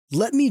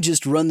"Let me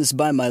just run this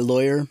by my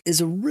lawyer" is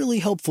a really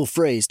helpful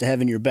phrase to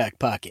have in your back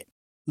pocket.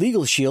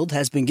 Legal Shield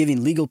has been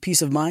giving legal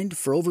peace of mind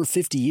for over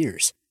 50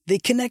 years. They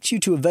connect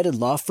you to a vetted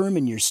law firm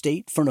in your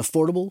state for an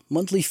affordable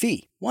monthly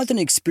fee. Want an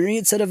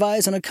experienced set of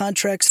eyes on a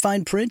contract's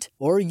fine print?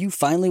 Or you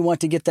finally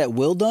want to get that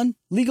will done?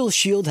 Legal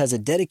Shield has a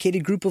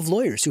dedicated group of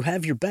lawyers who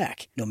have your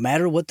back, no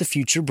matter what the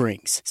future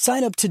brings.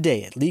 Sign up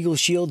today at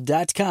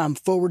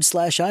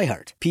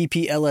LegalShield.com/iHeart.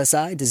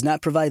 PPLSI does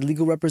not provide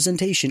legal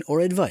representation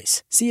or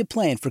advice. See a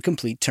plan for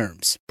complete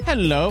terms.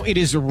 Hello, it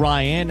is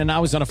Ryan, and I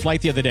was on a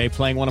flight the other day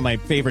playing one of my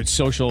favorite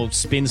social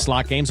spin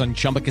slot games on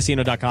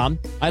ChumbaCasino.com.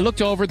 I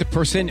looked over at the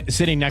person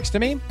sitting next to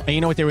me, and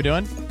you know what they were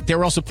doing? They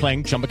were also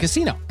playing Chumba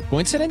Casino.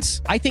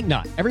 Coincidence? I think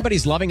not.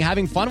 Everybody's loving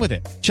having fun with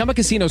it. Chumba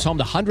Casino is home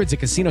to hundreds of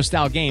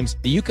casino-style games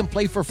that you can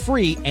play for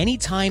free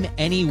anytime,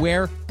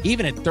 anywhere,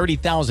 even at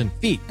 30,000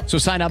 feet. So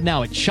sign up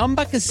now at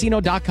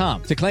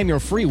ChumbaCasino.com to claim your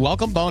free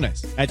welcome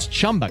bonus. That's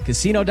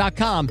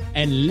ChumbaCasino.com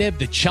and live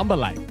the Chumba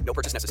life. No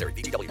purchase necessary.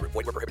 VGW. Void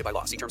where prohibited by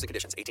law. See terms and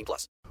conditions.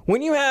 18+.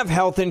 When you have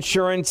health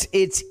insurance,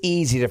 it's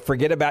easy to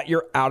forget about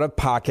your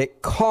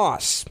out-of-pocket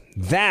costs.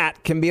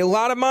 That can be a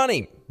lot of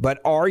money.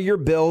 But are your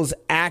bills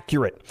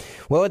accurate?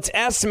 Well, it's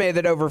estimated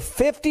that over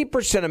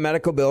 50% of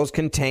medical bills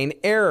contain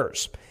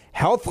errors.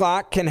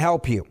 HealthLock can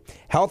help you.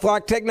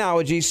 HealthLock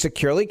technology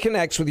securely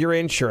connects with your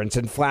insurance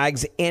and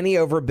flags any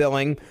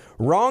overbilling,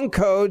 wrong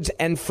codes,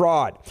 and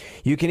fraud.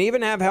 You can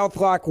even have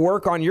HealthLock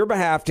work on your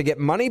behalf to get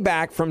money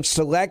back from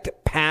select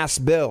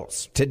past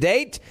bills. To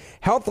date,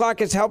 HealthLock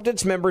has helped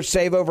its members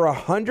save over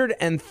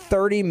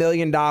 $130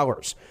 million.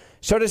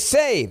 So to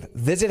save,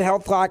 visit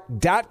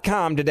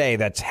healthlock.com today.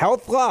 That's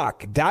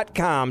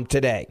healthlock.com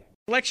today.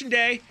 Election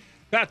day,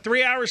 about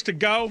 3 hours to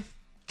go.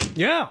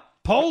 Yeah,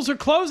 polls are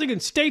closing in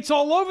states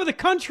all over the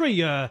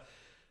country.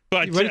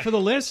 But you ready for the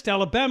list?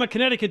 Alabama,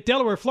 Connecticut,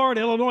 Delaware,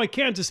 Florida, Illinois,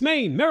 Kansas,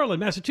 Maine, Maryland,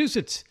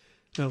 Massachusetts,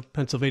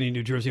 Pennsylvania,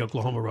 New Jersey,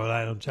 Oklahoma, Rhode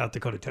Island, South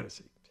Dakota,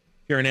 Tennessee.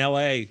 Here in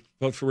L.A.,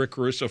 vote for Rick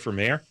Caruso for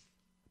mayor.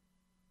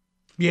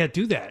 Yeah,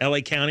 do that.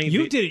 L.A. County.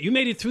 You did it. You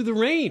made it through the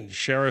rain.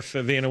 Sheriff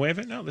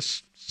Villanueva. No,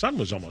 the sun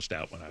was almost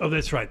out when I. Oh,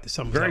 that's right. The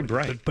sun was very out.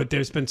 bright. But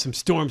there's been some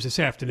storms this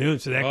afternoon,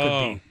 so that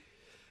could be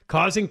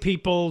causing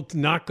people to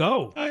not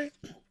go.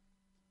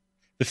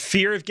 The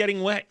fear of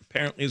getting wet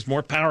apparently is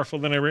more powerful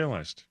than I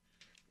realized.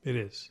 It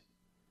is.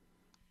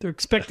 They're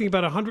expecting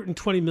about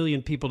 120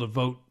 million people to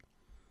vote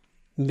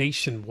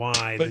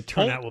nationwide. But the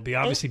turnout will be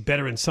obviously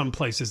better in some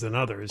places than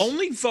others.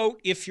 Only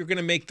vote if you're going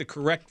to make the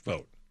correct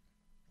vote.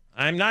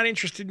 I'm not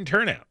interested in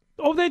turnout.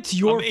 Oh, that's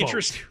your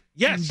vote.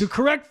 Yes. The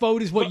correct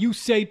vote is what you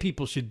say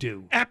people should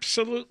do.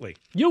 Absolutely.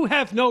 You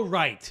have no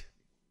right.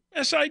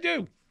 Yes, I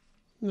do.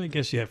 I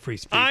guess you have free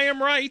speech. I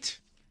am right.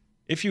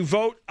 If you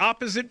vote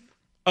opposite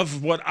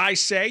of what I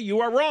say,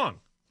 you are wrong.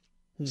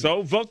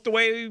 So vote the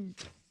way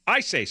I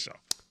say so.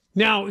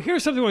 Now,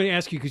 here's something I want to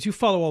ask you, because you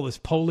follow all this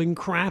polling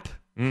crap.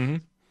 Mm-hmm.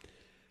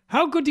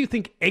 How good do you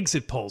think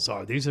exit polls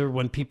are? These are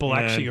when people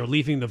actually are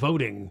leaving the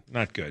voting.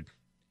 Not good.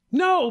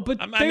 No, but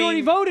they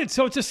already voted,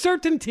 so it's a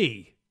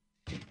certainty.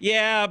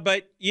 Yeah,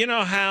 but you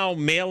know how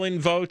mail-in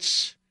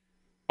votes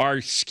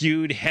are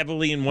skewed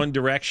heavily in one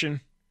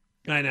direction?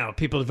 I know.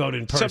 People that vote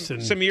in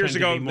person some years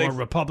tend to ago, be more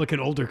Republican,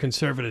 older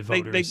conservative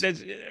voters.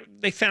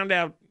 They found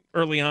out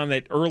early on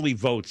that early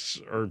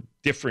votes are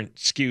different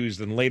skews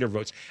than later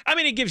votes. I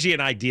mean, it gives you an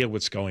idea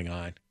what's going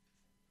on.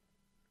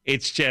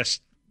 It's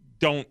just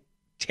don't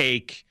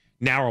take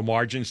narrow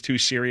margins too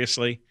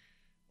seriously.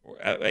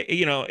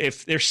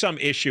 If there's some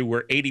issue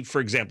where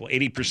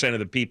 80% of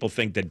the people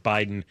think that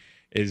Biden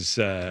is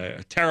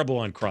terrible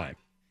on crime,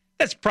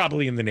 that's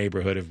probably in the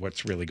neighborhood of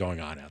what's really going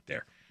on out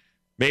there.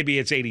 Maybe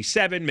it's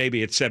 87,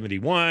 maybe it's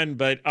 71,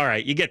 but all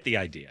right, you get the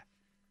idea.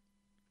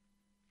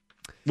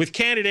 With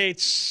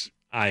candidates,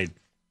 if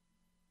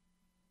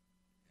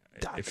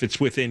it's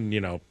within,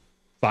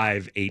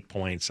 5-8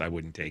 points, I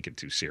wouldn't take it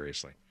too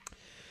seriously.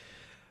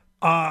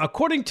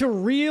 According to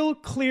Real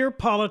Clear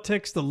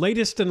Politics, the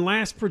latest and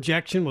last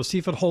projection, we'll see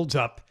if it holds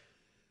up,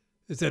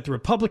 is that the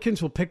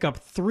Republicans will pick up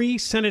 3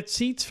 Senate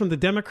seats from the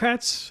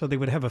Democrats, so they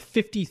would have a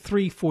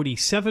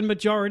 53-47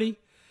 majority.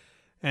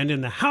 And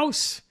in the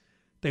House,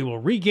 they will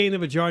regain the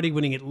majority,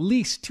 winning at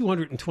least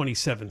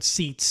 227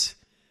 seats.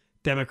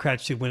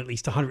 Democrats should win at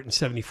least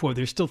 174.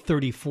 There's still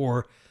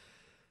 34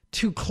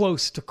 too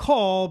close to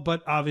call,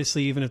 but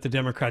obviously even if the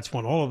Democrats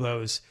won all of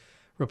those,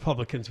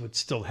 Republicans would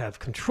still have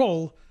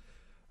control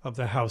of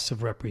the House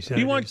of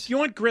Representatives. You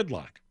want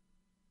gridlock.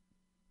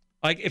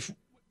 Like if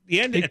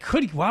the end it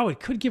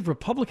could give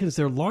Republicans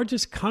their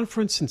largest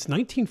conference since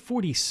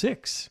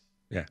 1946.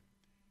 Yeah.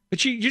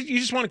 But you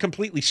just want to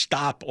completely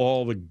stop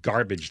all the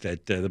garbage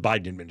that the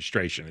Biden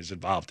administration is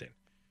involved in.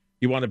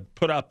 You want to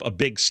put up a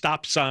big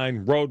stop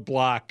sign,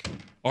 roadblock,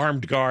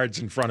 armed guards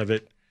in front of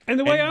it. And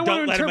the way I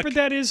want to interpret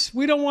that is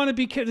we don't want to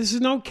be, this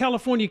is no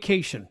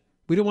Californication.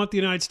 We don't want the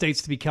United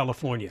States to be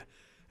California.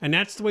 And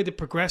that's the way the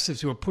progressives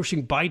who are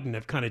pushing Biden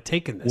have kind of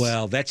taken this.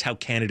 Well, that's how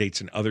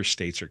candidates in other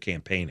states are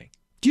campaigning.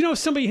 Do you know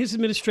somebody in his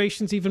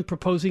administration's even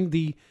proposing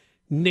the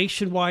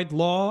nationwide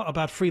law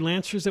about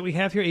freelancers that we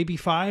have here, AB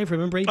 5.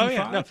 Remember AB 5? Oh,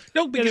 yeah.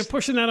 No, because they're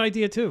pushing that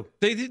idea too.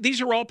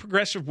 These are all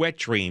progressive wet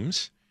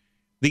dreams.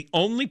 The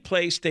only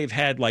place they've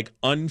had like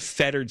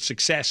unfettered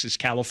success is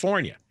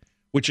California,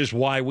 which is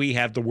why we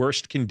have the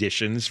worst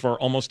conditions for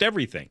almost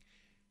everything.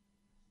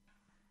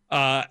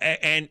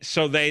 And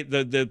so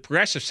the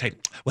progressives say,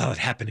 well, it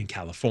happened in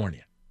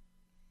California,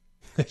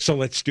 so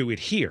let's do it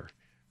here.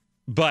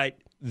 But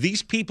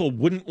these people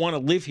wouldn't want to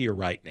live here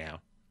right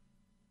now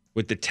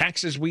with the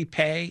taxes we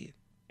pay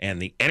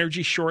and the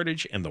energy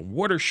shortage and the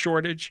water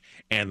shortage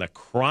and the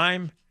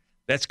crime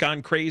that's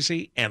gone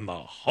crazy and the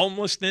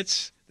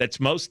homelessness that's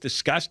most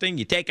disgusting.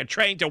 You take a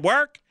train to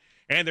work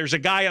and there's a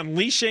guy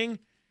unleashing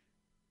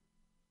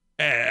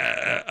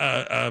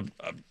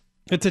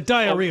it's a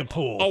diarrhea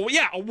pool. Oh,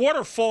 yeah, a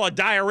waterfall of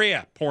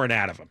diarrhea pouring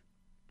out of him.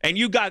 And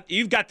you've got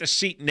the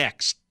seat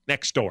next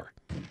door.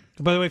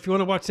 By the way, if you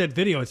want to watch that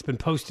video, it's been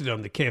posted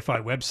on the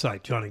KFI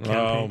website, John and Ken page.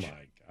 Oh,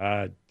 my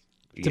God.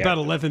 It's about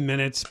 11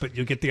 minutes, but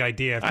you'll get the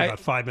idea after about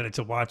 5 minutes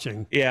of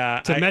watching. Yeah.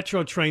 It's a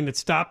metro train that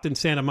stopped in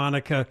Santa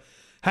Monica,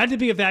 had to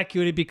be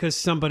evacuated because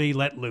somebody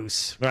let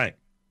loose. Right.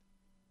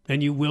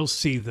 And you will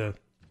see the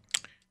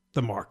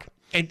mark.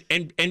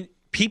 And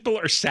people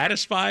are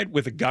satisfied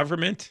with a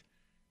government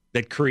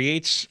that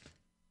creates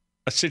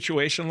a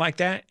situation like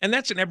that. And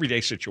that's an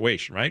everyday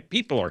situation, right?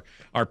 People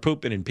are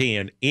pooping and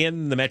peeing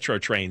in the metro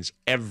trains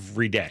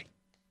every day.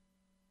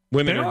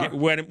 Women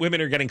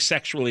are getting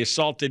sexually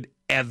assaulted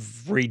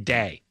every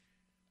day.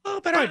 Oh,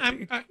 but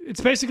right.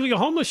 It's basically a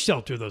homeless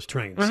shelter, those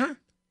trains. Uh-huh.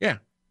 Yeah.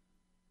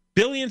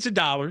 Billions of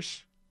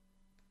dollars.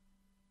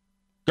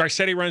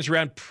 Garcetti runs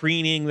around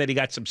preening that he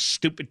got some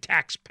stupid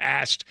tax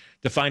passed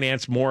to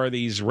finance more of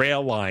these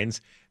rail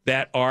lines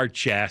that are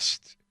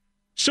just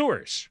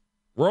sewers,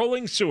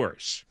 rolling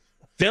sewers,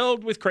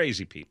 filled with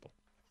crazy people.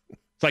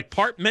 It's like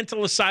part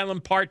mental asylum,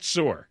 part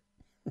sewer.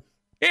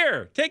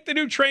 Here, take the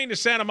new train to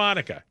Santa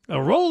Monica.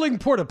 A rolling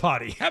porta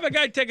potty. Have a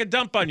guy take a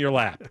dump on your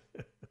lap.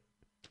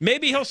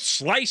 Maybe he'll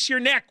slice your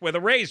neck with a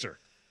razor.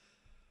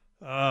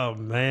 Oh,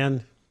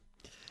 man.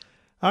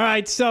 All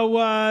right,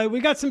 so we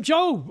got some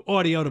Joe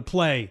audio to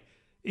play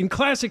in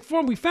classic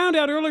form. We found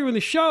out earlier in the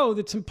show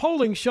that some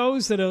polling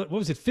shows that,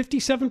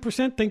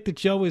 57% think that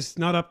Joe is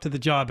not up to the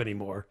job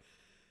anymore,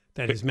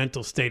 that his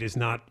mental state is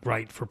not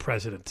right for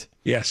president.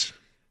 Yes.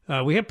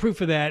 We have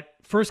proof of that.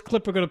 First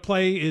clip we're going to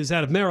play is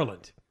out of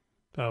Maryland.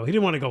 He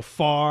didn't want to go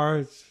far.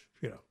 It's,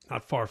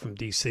 not far from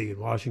D.C. and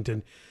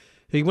Washington.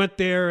 He went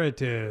there at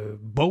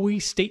Bowie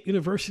State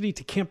University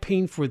to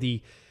campaign for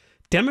the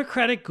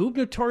Democratic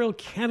gubernatorial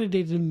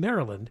candidate in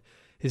Maryland.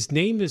 His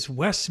name is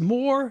Wes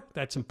Moore.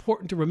 That's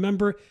important to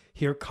remember.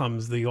 Here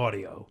comes the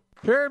audio.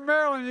 Here in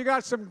Maryland, you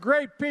got some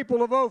great people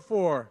to vote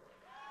for.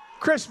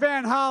 Chris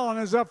Van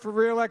Hollen is up for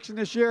re-election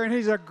this year, and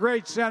he's a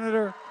great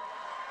senator.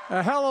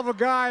 A hell of a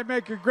guy,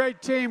 make a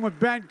great team with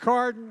Ben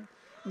Cardin.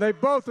 They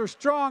both are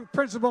strong,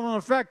 principled, and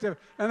effective,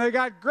 and they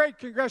got great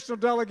congressional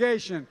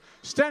delegation.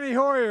 Steny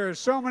Hoyer,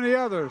 so many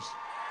others.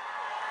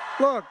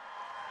 Look,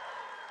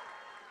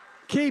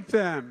 keep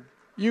them.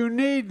 You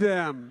need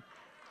them.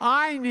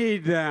 I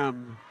need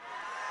them.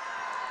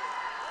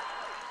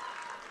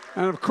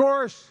 And of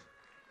course,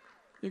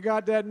 you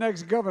got that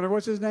next governor.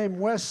 What's his name?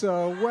 Wes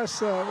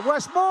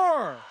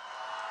Moore.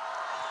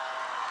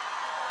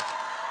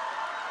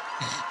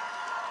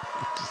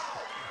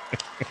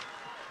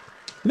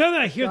 Now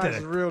that I hear That's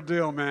that, the real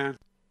deal, man.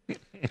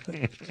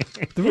 the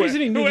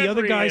reason he knew the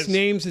other guys'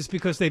 names is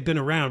because they've been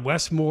around.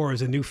 Wes Moore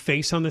is a new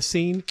face on the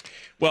scene.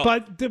 Well,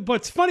 but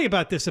what's funny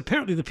about this,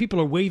 apparently the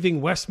people are waving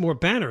Wes Moore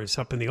banners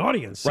up in the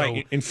audience. So,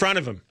 right, in front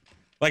of him.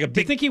 Like a big.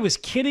 Do you think he was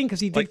kidding? Because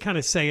he did kind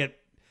of say it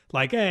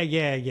like,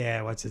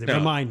 yeah, what's his name? No.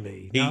 Remind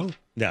me.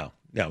 No,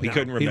 he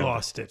couldn't remember. He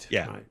lost it.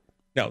 Yeah. Right.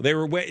 No,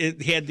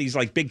 he had these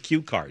like big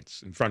cue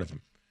cards in front of him.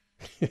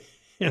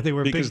 Yeah, they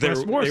were because big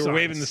Wes Moore they were signs.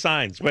 waving the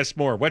signs. Wes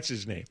Moore, what's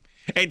his name?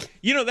 And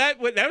that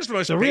was the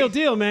most the real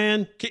deal,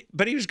 man.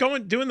 But he was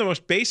doing the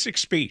most basic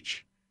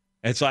speech.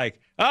 It's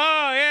like,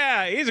 oh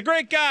yeah, he's a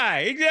great guy.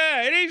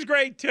 And he's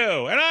great too.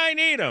 And I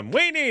need him.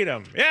 We need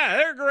him. Yeah,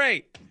 they're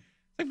great.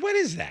 Like, what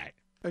is that?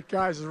 That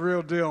guy's the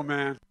real deal,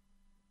 man.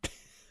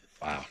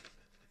 Wow.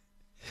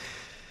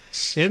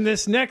 In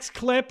this next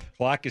clip,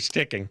 Clock is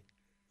ticking.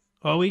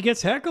 Oh, he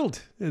gets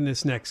heckled in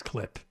this next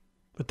clip.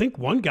 I think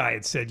one guy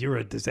had said, "You're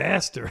a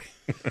disaster."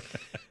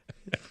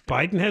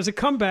 Biden has a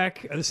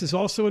comeback. This is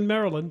also in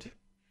Maryland.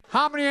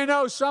 How many of you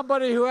know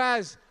somebody who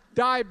has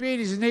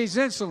diabetes and needs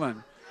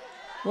insulin?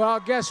 Well,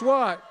 guess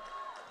what?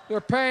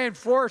 They're paying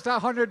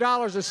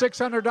 $400 to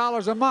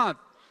 $600 a month,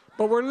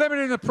 but we're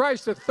limiting the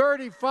price to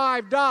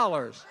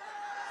 $35.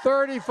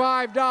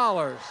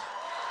 $35,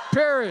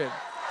 period.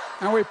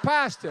 And we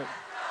passed it.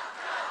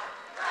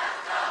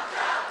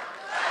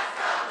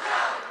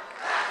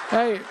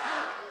 Hey.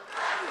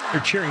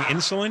 You're cheering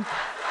insulin?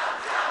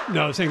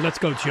 No, I'm saying let's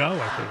go Joe,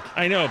 I think.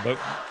 I know, but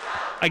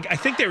I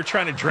think they were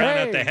trying to drown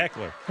out the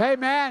heckler. Hey,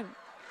 man,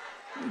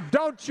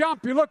 don't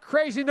jump. You look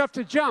crazy enough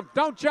to jump.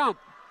 Don't jump.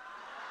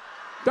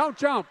 Don't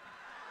jump.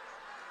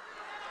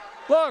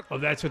 Look. Oh,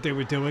 that's what they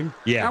were doing?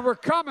 Yeah. And we're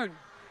coming.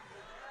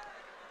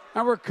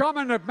 And we're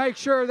coming to make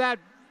sure that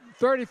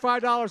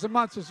 $35 a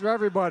month is for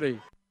everybody.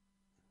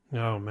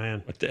 Oh,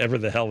 man. Whatever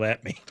the hell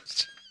that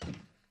means.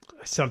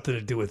 Something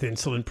to do with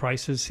insulin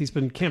prices. He's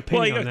been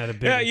campaigning on that a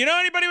bit. Yeah, you know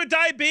anybody with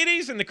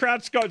diabetes? And the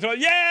crowd's going,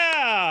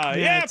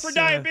 yeah, for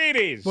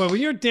diabetes. Well,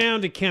 when you're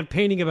down to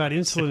campaigning about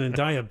insulin and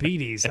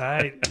diabetes,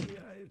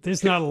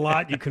 there's not a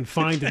lot you can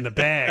find in the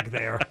bag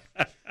there.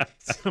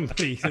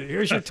 Somebody,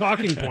 here's your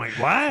talking point.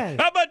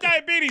 What? How about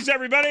diabetes,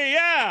 everybody?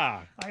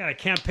 Yeah. I got to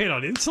campaign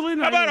on insulin?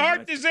 How about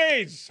heart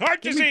disease?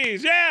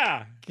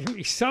 Yeah. Give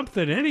me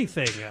something,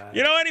 anything.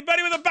 You know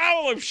anybody with a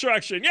bowel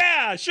obstruction?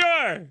 Yeah,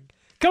 sure.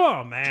 Come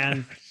on,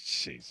 man.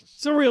 Jesus.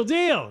 It's a real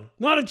deal,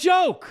 not a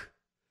joke.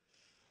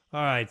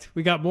 All right,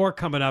 we got more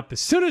coming up.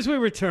 As soon as we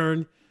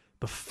return,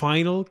 the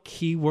final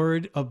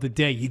keyword of the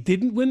day. You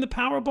didn't win the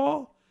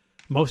Powerball?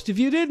 Most of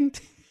you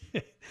didn't.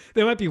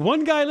 There might be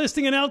one guy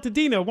listing in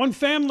Altadena, one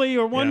family,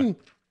 or one... Yeah.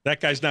 That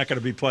guy's not going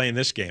to be playing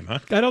this game, huh?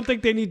 I don't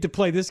think they need to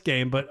play this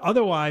game, but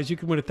otherwise you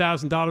can win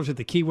 $1,000 at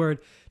the keyword.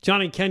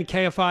 John and Ken,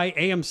 KFI,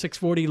 AM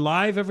 640,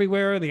 live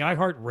everywhere in the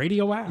iHeart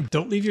Radio app.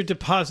 Don't leave your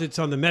deposits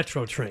on the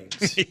Metro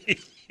trains.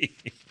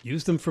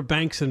 Use them for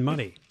banks and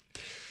money.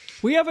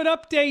 We have an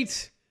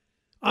update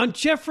on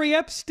Jeffrey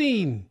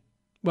Epstein.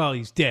 Well,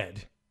 he's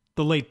dead,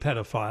 the late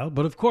pedophile.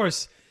 But of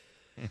course,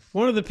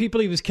 one of the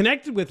people he was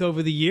connected with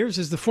over the years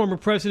is the former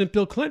President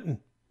Bill Clinton.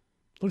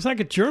 Looks like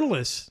a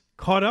journalist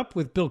caught up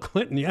with Bill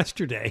Clinton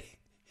yesterday.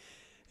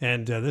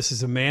 And this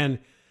is a man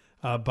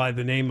by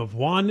the name of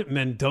Juan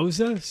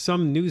Mendoza.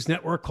 Some news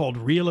network called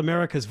Real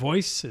America's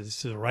Voice.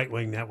 It's a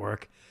right-wing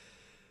network.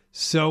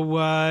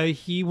 So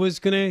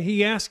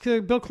he asked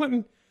Bill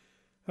Clinton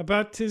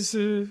about his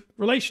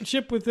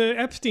relationship with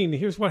Epstein.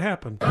 Here's what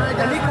happened.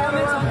 Any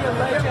comments on the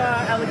alleged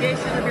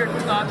allegation of your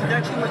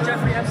connection with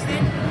Jeffrey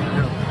Epstein?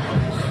 No.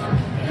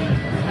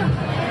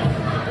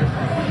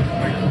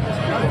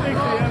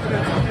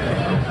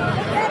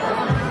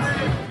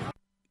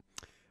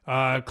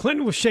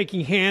 Clinton was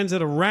shaking hands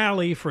at a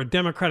rally for a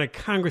Democratic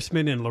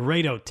congressman in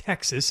Laredo,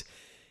 Texas.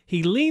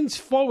 He leans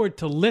forward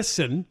to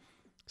listen,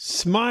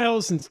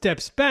 smiles and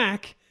steps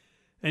back.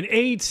 An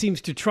aide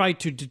seems to try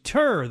to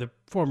deter the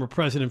former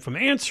president from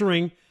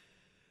answering.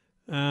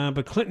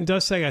 But Clinton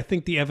does say, I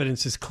think the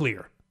evidence is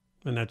clear.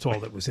 And that's all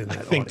that was in that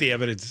I think the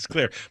evidence is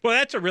clear. Well,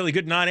 that's a really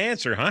good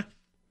non-answer, huh?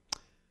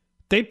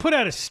 They put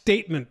out a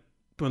statement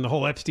when the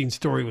whole Epstein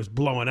story was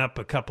blowing up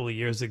a couple of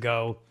years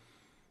ago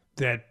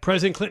that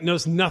President Clinton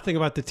knows nothing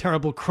about the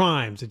terrible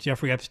crimes that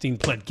Jeffrey Epstein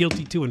pled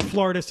guilty to in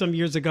Florida some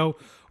years ago,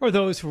 or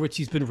those for which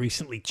he's been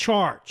recently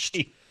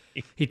charged.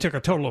 He took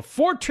a total of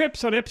 4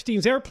 trips on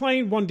Epstein's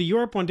airplane, 1 to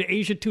Europe, 1 to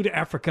Asia, 2 to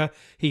Africa.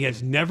 He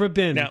has never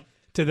been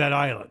to that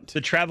island.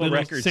 The travel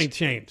records, St.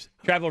 James.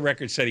 Travel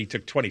records said he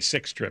took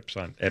 26 trips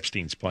on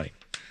Epstein's plane.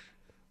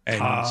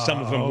 And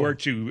some of them were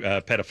to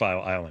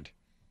Pedophile Island.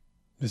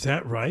 Is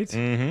that right?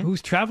 Mm-hmm.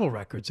 Whose travel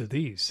records are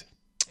these?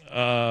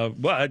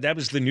 Well, that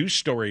was the news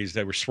stories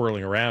that were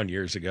swirling around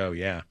years ago,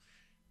 yeah.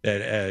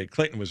 That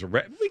Clinton was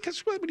arrested. Because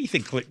what do you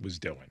think Clinton was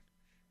doing?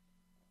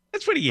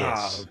 That's what he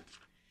is.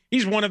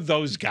 He's one of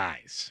those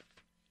guys.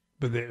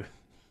 But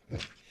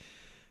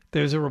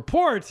there's a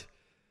report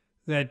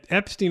that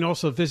Epstein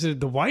also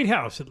visited the White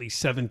House at least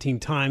 17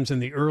 times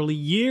in the early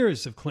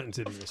years of Clinton's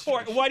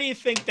administration. Why do you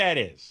think that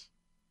is?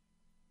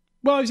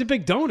 Well, he's a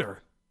big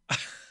donor.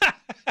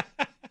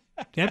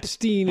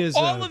 Epstein is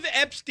all of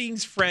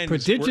Epstein's friends.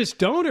 Prodigious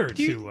donor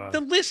to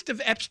the list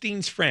of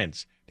Epstein's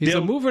friends. He's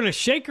a mover and a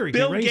shaker. He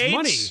can raise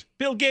money.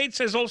 Bill Gates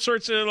has all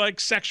sorts of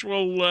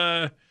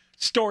sexual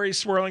stories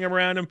swirling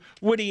around him.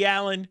 Woody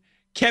Allen,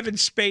 Kevin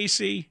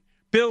Spacey,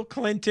 Bill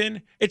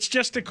Clinton. It's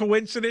just a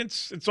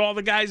coincidence. It's all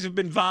the guys who've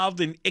been involved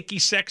in icky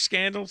sex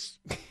scandals.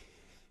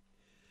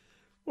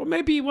 Well,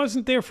 maybe he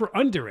wasn't there for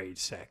underage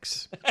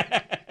sex.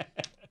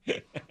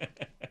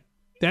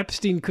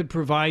 Epstein could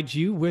provide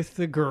you with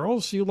the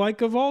girls you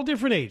like of all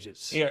different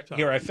ages.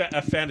 Here, I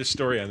found a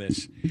story on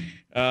this.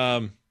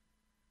 Because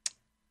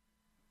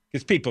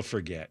people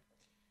forget.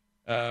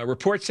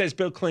 Report says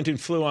Bill Clinton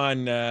flew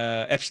on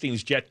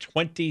Epstein's jet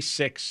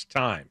 26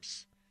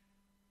 times.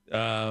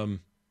 A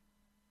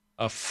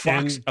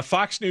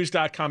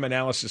FoxNews.com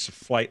analysis of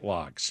flight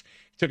logs.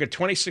 He took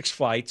 26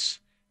 flights,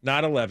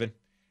 not 11,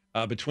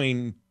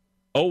 between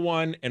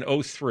 01 and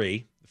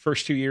 03. The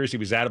first 2 years he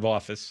was out of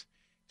office.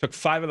 Took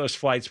 5 of those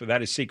flights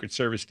without his Secret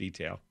Service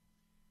detail.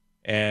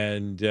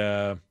 And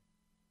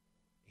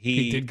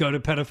he did go to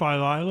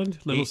Pedophile Island,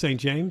 Little St.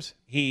 James?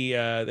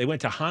 They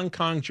went to Hong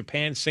Kong,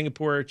 Japan,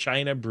 Singapore,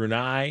 China,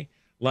 Brunei,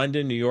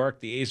 London, New York,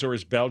 the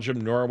Azores, Belgium,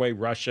 Norway,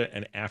 Russia,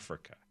 and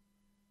Africa.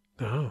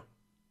 Oh.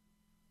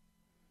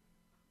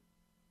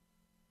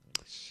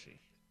 Let's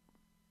see.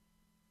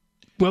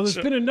 Well, there's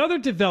been another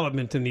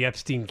development in the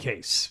Epstein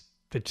case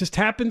that just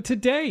happened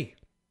today.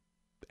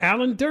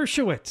 Alan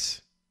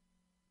Dershowitz,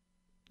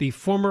 the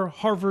former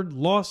Harvard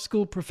Law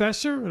School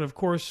professor and, of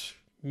course,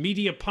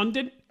 media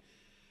pundit.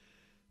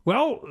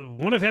 Well,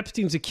 one of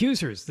Epstein's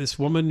accusers, this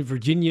woman,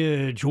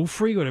 Virginia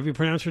Giuffre, whatever you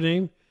pronounce her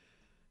name,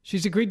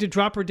 she's agreed to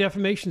drop her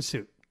defamation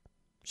suit.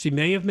 She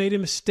may have made a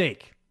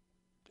mistake.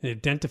 in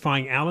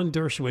identifying Alan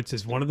Dershowitz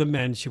as one of the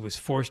men she was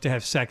forced to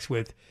have sex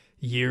with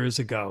years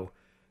ago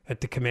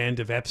at the command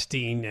of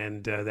Epstein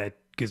and that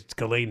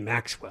Ghislaine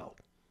Maxwell.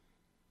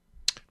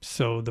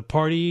 So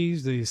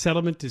the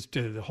settlement is,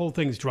 the whole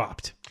thing's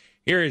dropped.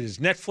 Here it is.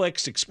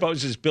 Netflix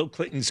exposes Bill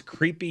Clinton's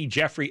creepy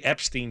Jeffrey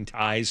Epstein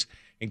ties,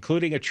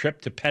 including a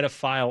trip to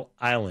Pedophile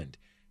Island.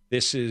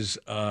 This is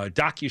a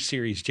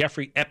docuseries,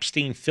 Jeffrey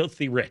Epstein,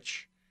 Filthy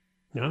Rich.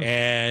 Yeah.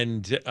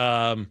 And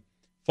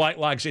flight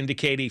logs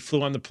indicate he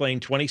flew on the plane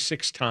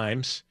 26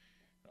 times,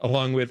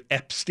 along with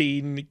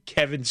Epstein,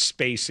 Kevin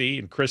Spacey,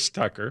 and Chris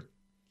Tucker.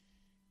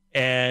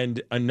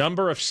 And a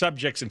number of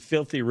subjects in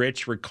Filthy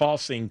Rich recall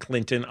seeing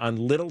Clinton on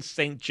Little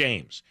St.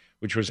 James,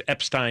 which was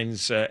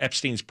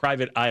Epstein's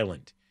private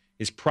island,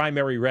 his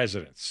primary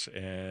residence.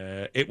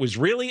 It was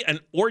really an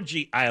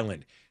orgy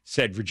island,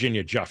 said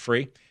Virginia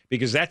Giuffre,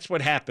 because that's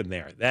what happened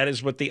there. That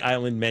is what the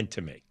island meant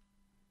to me.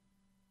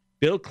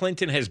 Bill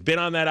Clinton has been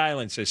on that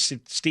island, says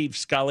Steve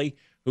Scully,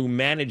 who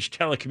managed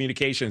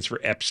telecommunications for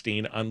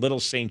Epstein on Little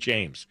St.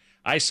 James.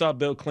 I saw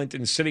Bill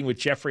Clinton sitting with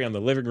Jeffrey on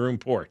the living room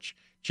porch.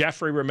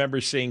 Jeffrey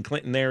remembers seeing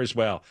Clinton there as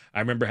well.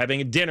 I remember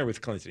having a dinner with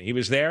Clinton. He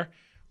was there.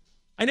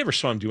 I never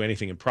saw him do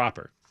anything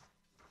improper.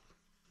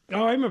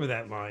 Oh, I remember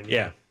that line.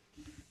 Yeah.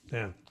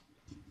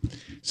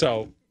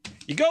 So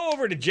you go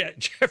over to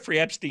Jeffrey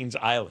Epstein's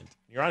island.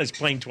 You're on his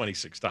plane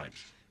 26 times.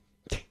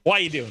 Why are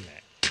you doing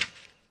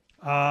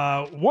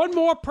that? One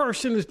more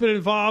person who's been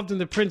involved in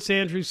the Prince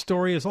Andrew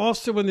story is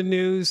also in the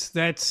news.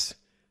 That's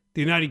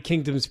the United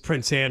Kingdom's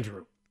Prince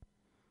Andrew.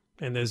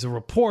 And there's a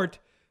report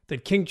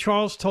that King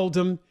Charles told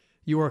him,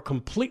 "You are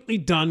completely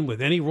done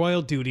with any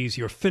royal duties.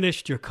 You're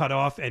finished. You're cut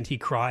off." And he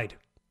cried.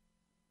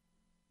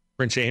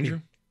 Prince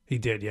Andrew? He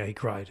did, yeah, he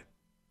cried.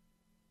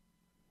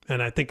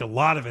 And I think a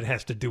lot of it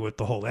has to do with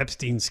the whole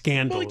Epstein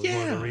scandal. Well, yeah.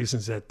 One of the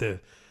reasons that the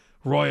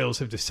royals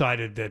have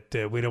decided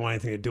that we don't want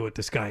anything to do with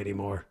this guy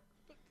anymore.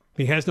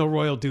 He has no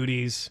royal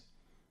duties.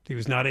 He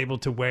was not able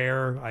to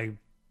wear,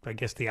 I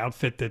guess, the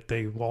outfit that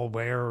they all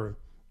wear or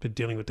been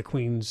dealing with the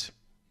Queen's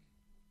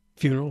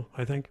funeral,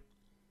 I think.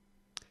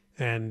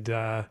 And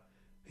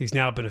he's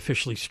now been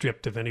officially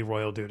stripped of any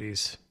royal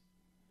duties.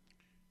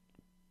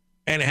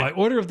 And by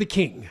order of the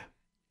king.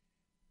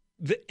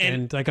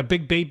 And like a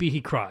big baby,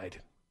 he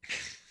cried.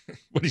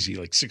 What is he,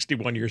 like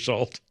 61 years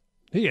old?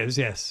 He is,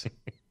 yes.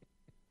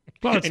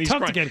 Well, it's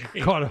tough to get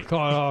caught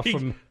off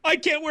from... I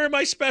can't wear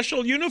my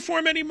special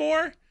uniform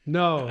anymore?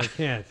 No, I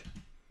can't.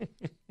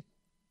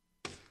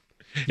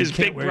 His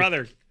big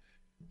brother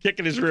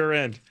kicking his rear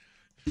end.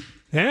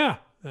 Yeah,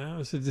 that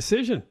was a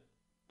decision.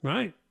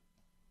 Right.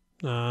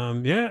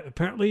 Yeah,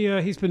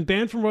 apparently he's been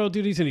banned from royal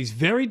duties and he's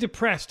very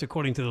depressed,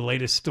 according to the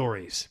latest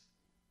stories.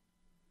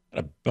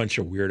 A bunch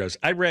of weirdos.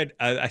 I read,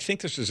 I think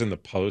this was in the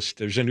Post.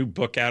 There's a new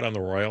book out on the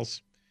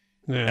royals.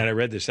 Yeah. And I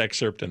read this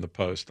excerpt in the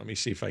Post. Let me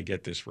see if I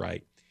get this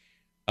right.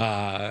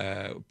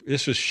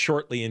 This was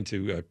shortly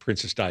into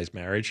Princess Di's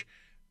marriage.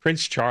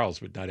 Prince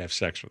Charles would not have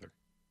sex with her.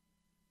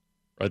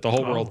 Right? The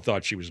whole world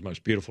thought she was the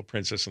most beautiful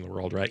princess in the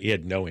world, right? He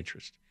had no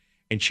interest.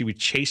 And she would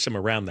chase him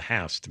around the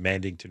house,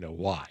 demanding to know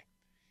why.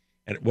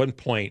 And at one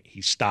point,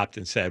 he stopped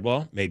and said,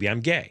 well, maybe I'm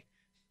gay.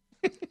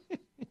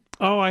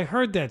 Oh, I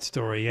heard that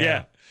story,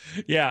 yeah.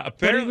 Yeah,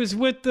 apparently, but he was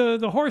with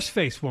the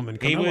horse-faced woman,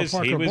 Camilla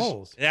Parker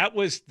Bowles. That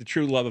was the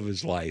true love of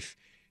his life.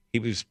 He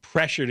was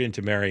pressured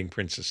into marrying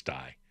Princess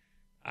Di.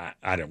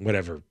 I don't,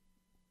 whatever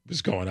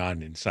was going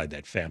on inside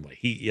that family.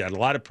 He had a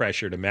lot of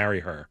pressure to marry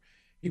her.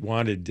 He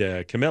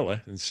wanted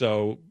Camilla, and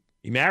so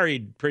he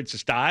married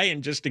Princess Di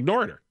and just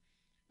ignored her.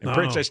 And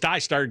Princess Di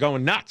started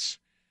going nuts.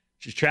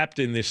 She's trapped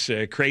in this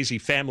crazy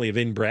family of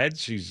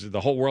inbreds.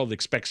 The whole world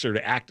expects her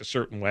to act a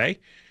certain way,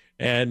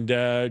 and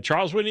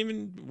Charles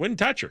wouldn't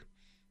touch her.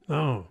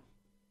 Oh.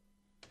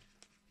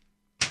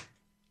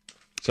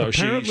 So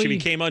she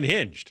became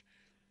unhinged.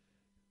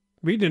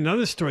 Reading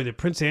another story that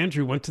Prince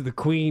Andrew went to the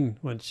Queen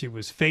when she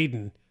was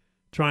fading,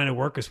 trying to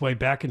work his way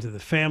back into the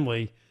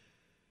family.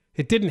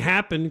 It didn't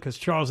happen because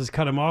Charles has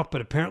cut him off,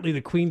 but apparently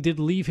the Queen did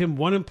leave him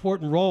one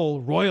important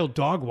role, royal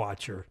dog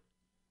watcher.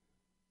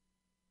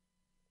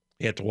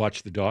 You had to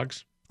watch the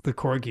dogs? The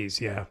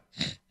corgis, yeah.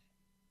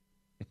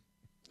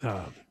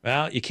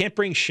 Well, you can't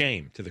bring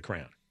shame to the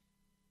crown.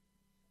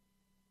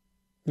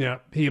 Yeah,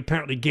 he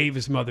apparently gave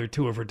his mother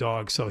 2 of her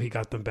dogs, so he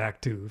got them back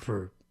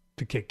to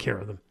take care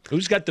of them.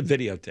 Who's got the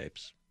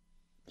videotapes?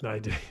 I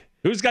did.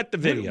 Who's got the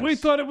videos? We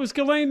thought it was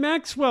Ghislaine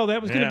Maxwell.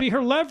 That was going to be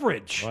her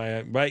leverage.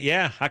 But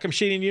yeah, how come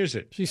she didn't use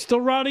it? She's still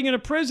rotting in a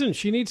prison.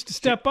 She needs to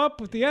step up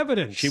with the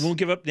evidence. She won't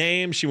give up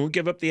names. She won't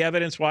give up the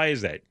evidence. Why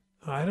is that?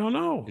 I don't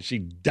know.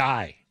 She'd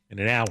die in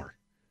an hour.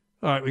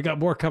 All right, we got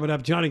more coming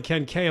up. John and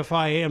Ken,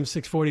 KFI AM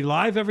 640,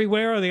 live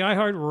everywhere on the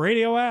iHeart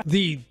Radio app.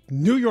 The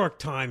New York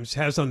Times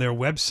has on their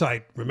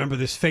website, remember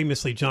this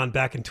famously, John,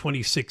 back in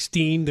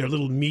 2016, their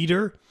little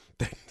meter.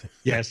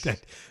 Yes. That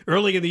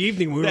early in the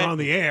evening when we were on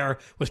the air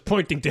was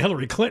pointing to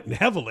Hillary Clinton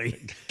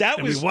heavily.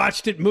 We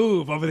watched it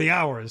move over the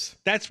hours.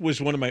 That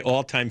was one of my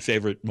all-time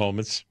favorite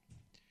moments,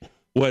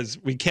 was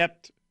we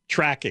kept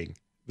tracking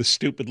the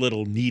stupid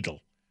little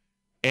needle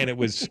and it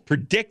was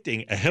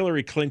predicting a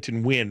Hillary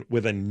Clinton win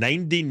with a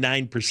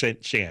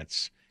 99%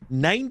 chance.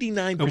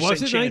 99% chance.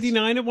 Was it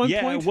 99 at one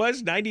point? Yeah, it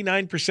was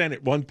 99%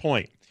 at one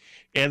point.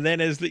 And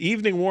then as the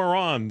evening wore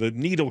on, the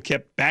needle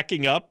kept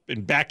backing up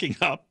and backing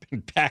up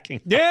and backing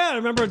up. Yeah, I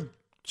remember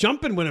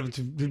jumping when it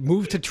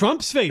moved to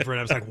Trump's favor, and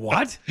I was like,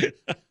 what?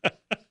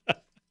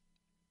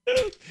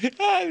 It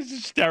was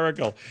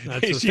hysterical.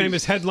 That's a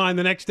famous headline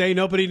the next day,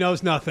 nobody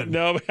knows nothing.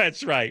 No,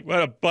 that's right.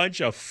 What a bunch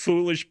of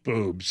foolish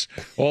boobs.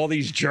 All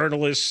these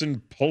journalists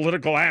and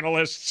political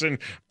analysts and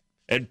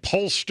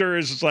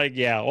pollsters. It's like,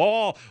 yeah,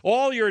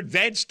 all your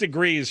advanced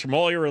degrees from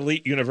all your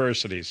elite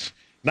universities.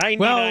 99%.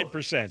 Well,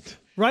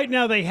 right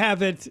now they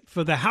have it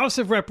for the House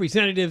of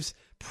Representatives,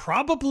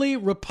 probably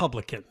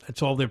Republican.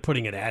 That's all they're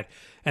putting it at.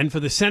 And for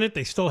the Senate,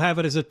 they still have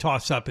it as a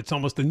toss-up. It's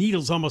almost, the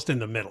needle's almost in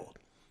the middle.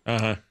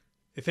 Uh-huh.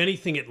 If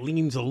anything, it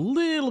leans a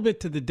little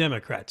bit to the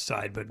Democrat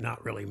side, but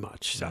not really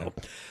much. So,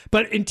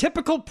 but in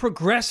typical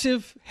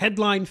progressive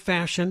headline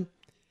fashion,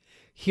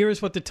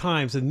 here's what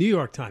the New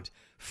York Times,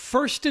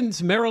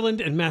 firstens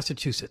Maryland and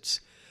Massachusetts.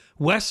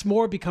 Wes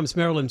Moore becomes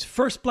Maryland's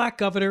first black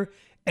governor,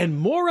 and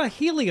Maura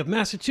Healey of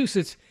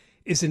Massachusetts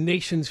is the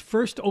nation's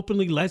first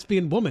openly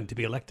lesbian woman to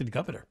be elected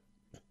governor.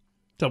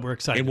 So we're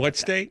excited. In what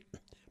state?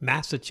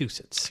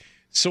 Massachusetts.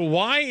 So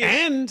why is...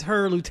 And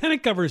her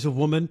lieutenant governor is a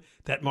woman.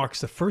 That marks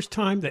the first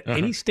time that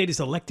any state has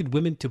elected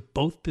women to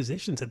both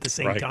positions at the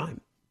same time.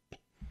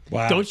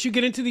 Wow. Don't you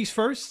get into these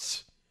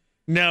firsts?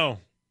 No.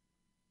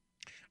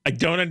 I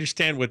don't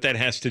understand what that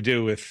has to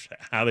do with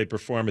how they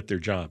perform at their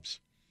jobs.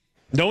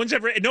 No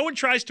one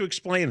tries to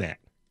explain that.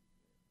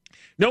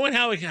 No one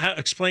how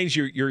explains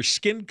your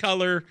skin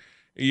color,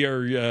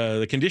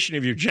 the condition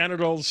of your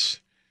genitals,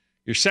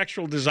 your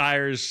sexual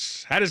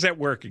desires. How does that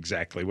work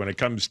exactly when it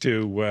comes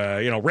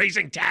to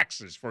raising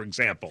taxes, for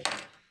example,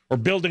 or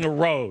building a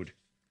road,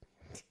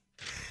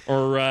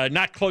 or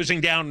not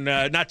closing down,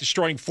 not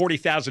destroying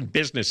 40,000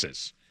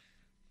 businesses?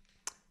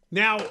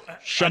 Now,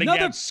 shutting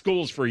down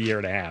schools for a year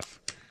and a half.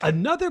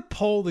 Another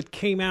poll that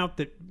came out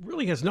that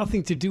really has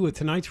nothing to do with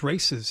tonight's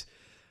races,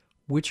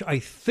 which I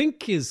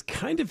think is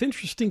kind of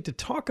interesting to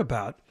talk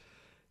about.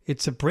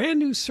 It's a brand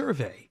new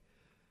survey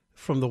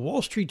from the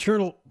Wall Street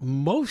Journal.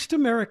 Most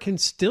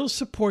Americans still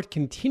support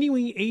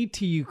continuing aid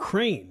to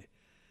Ukraine,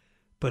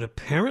 but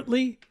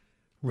apparently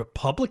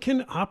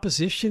Republican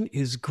opposition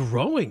is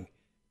growing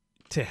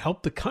to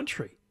help the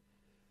country.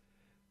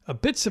 A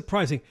bit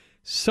surprising.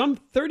 Some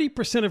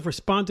 30% of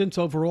respondents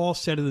overall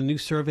said in the new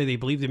survey they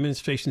believe the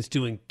administration is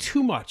doing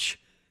too much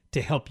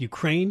to help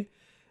Ukraine,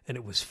 and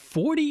it was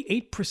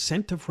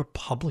 48% of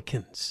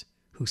Republicans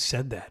who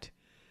said that.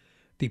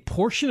 The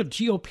portion of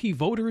GOP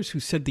voters who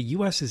said the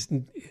U.S.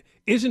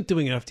 isn't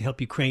doing enough to help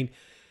Ukraine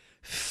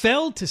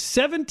fell to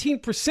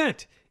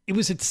 17%. It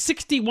was at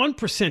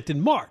 61%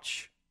 in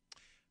March.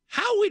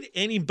 How would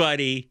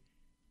anybody...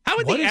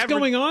 What is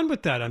going on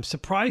with that? I'm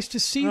surprised to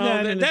see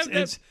that.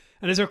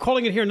 And as they're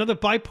calling it here, another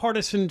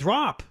bipartisan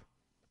drop.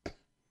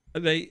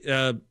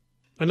 A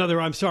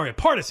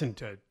partisan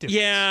difference.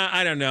 Yeah,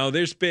 I don't know.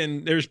 There's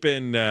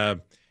been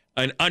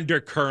an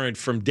undercurrent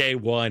from day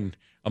one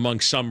among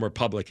some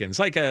Republicans,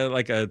 like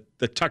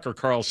the Tucker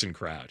Carlson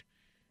crowd,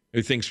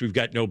 who thinks we've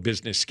got no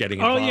business getting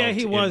involved. Oh yeah,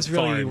 he was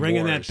really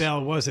ringing that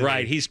bell, wasn't he?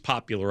 Right, he's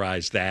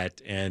popularized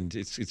that, and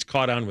it's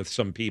caught on with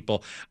some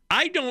people.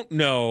 I don't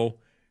know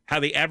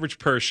how the average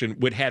person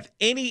would have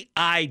any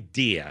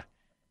idea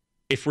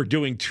if we're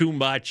doing too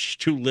much,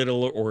 too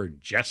little, or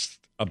just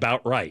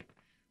about right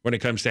when it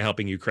comes to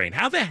helping Ukraine.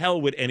 How the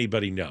hell would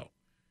anybody know?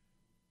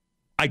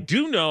 I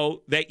do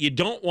know that you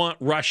don't want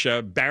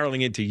Russia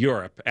barreling into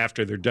Europe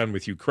after they're done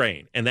with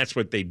Ukraine, and that's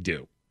what they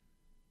do.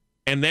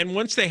 And then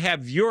once they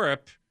have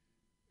Europe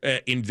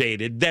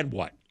invaded, then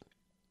what?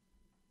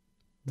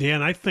 Yeah,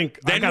 and I think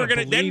then we're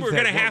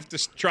going to have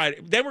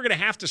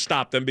to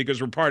stop them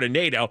because we're part of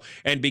NATO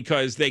and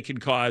because they can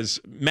cause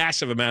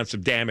massive amounts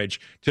of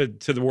damage to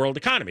the world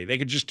economy. They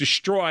could just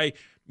destroy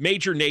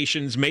major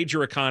nations,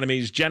 major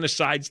economies,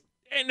 genocides,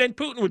 and then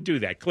Putin would do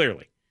that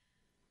clearly.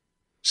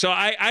 So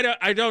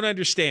I don't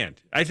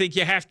understand. I think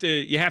you have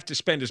to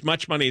spend as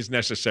much money as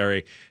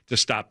necessary to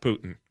stop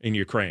Putin in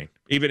Ukraine,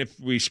 even if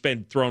we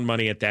spend throwing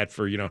money at that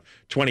for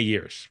 20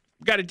 years.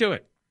 We've got to do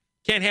it.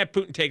 Can't have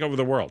Putin take over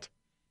the world.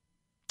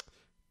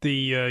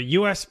 The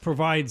U.S.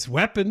 provides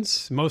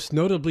weapons, most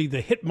notably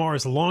the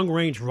HIMARS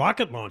long-range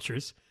rocket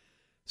launchers.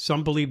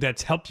 Some believe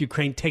that's helped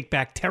Ukraine take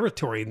back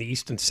territory in the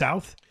east and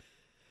south.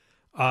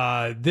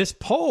 This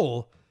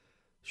poll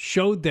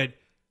showed that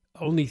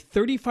only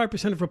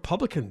 35% of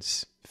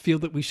Republicans feel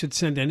that we should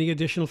send any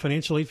additional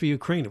financial aid for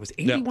Ukraine. It was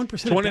 81%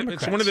 of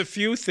Democrats. It's one of the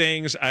few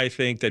things I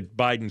think that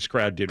Biden's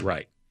crowd did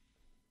right.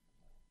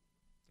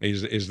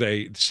 Is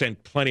they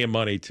sent plenty of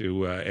money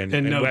to and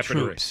no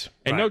weaponry. Troops.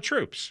 And right. no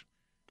troops.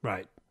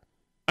 Right.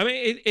 I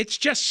mean, it's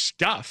just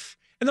stuff.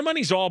 And the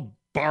money's all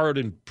borrowed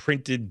and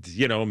printed,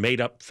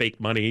 made up fake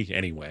money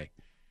anyway.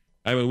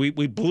 I mean,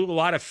 we blew a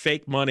lot of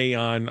fake money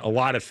on a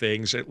lot of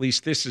things. At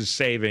least this is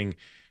saving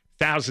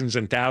thousands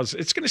and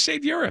thousands. It's going to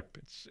save Europe.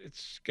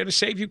 It's going to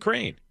save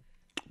Ukraine.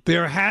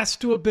 There has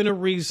to have been a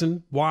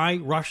reason why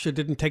Russia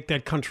didn't take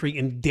that country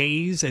in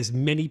days, as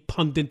many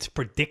pundits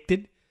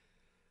predicted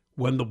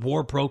when the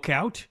war broke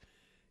out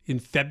in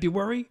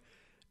February.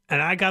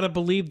 And I got to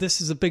believe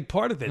this is a big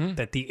part of it,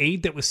 that the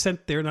aid that was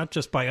sent there, not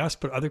just by us,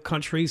 but other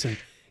countries, and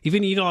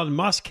even Elon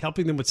Musk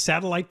helping them with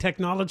satellite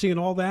technology and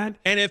all that.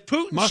 And if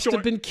Putin must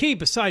have been key,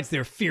 besides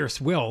their fierce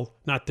will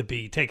not to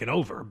be taken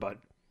over. But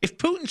if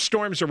Putin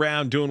storms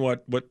around doing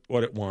what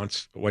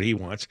he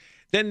wants,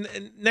 then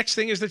next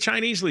thing is the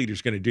Chinese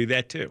leader's going to do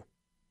that too.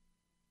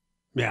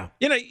 Yeah.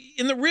 You know,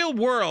 in the real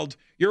world,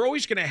 you're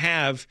always going to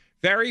have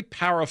very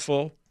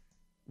powerful,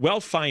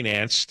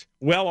 well-financed,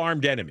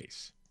 well-armed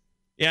enemies.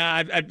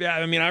 Yeah,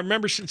 I mean, I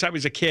remember since I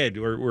was a kid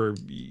where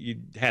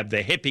you'd have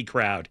the hippie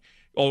crowd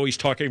always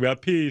talking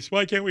about peace.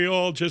 Why can't we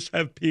all just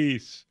have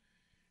peace?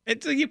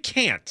 You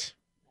can't.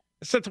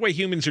 That's not the way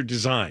humans are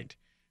designed.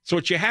 So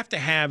what you have to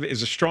have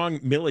is a strong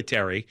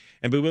military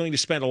and be willing to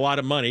spend a lot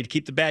of money to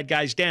keep the bad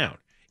guys down.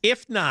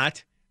 If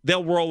not,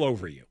 they'll roll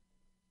over you.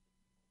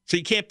 So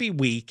you can't be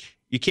weak.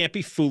 You can't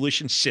be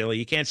foolish and silly.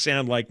 You can't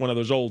sound like one of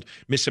those old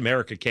Miss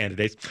America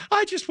candidates.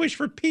 I just wish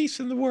for peace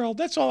in the world.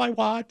 That's all I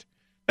want.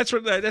 That's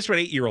what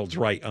 8-year-olds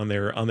write on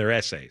their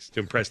essays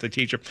to impress the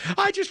teacher.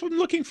 I just was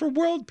looking for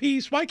world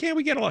peace. Why can't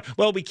we get along?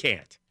 Well, we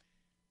can't.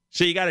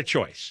 So you got a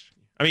choice.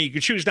 I mean, you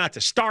could choose not to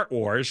start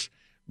wars,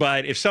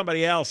 but if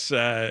somebody else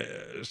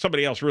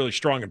really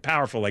strong and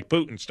powerful like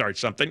Putin starts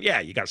something, yeah,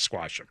 you got to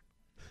squash him.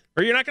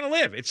 Or you're not going to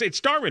live.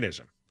 It's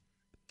Darwinism.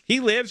 He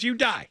lives, you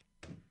die.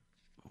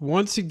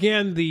 Once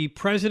again, the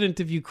president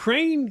of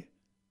Ukraine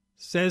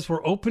says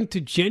we're open to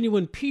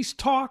genuine peace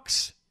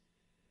talks,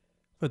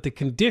 but the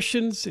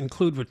conditions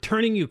include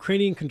returning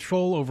Ukrainian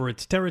control over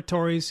its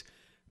territories,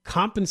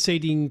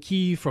 compensating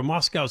Kyiv for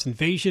Moscow's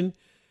invasion,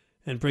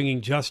 and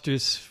bringing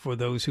justice for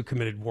those who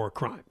committed war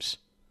crimes,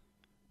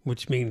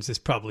 which means this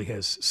probably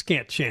has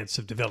scant chance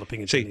of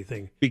developing into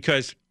anything.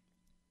 Because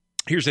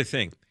here's the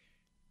thing.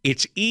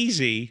 It's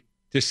easy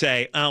to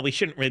say, we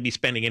shouldn't really be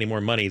spending any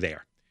more money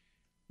there.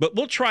 But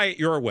we'll try it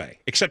your way.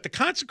 Except the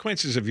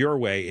consequences of your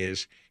way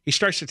is he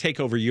starts to take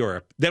over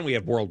Europe. Then we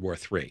have World War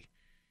III.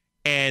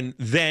 And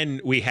then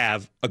we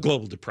have a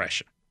global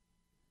depression.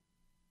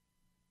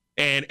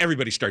 And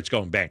everybody starts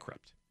going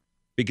bankrupt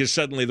because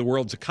suddenly the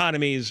world's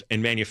economies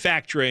and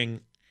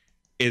manufacturing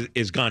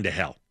is gone to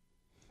hell.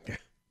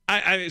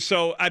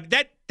 So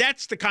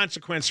that's the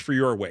consequence for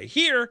your way.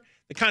 Here,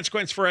 the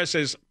consequence for us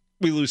is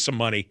we lose some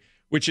money,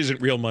 which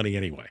isn't real money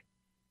anyway.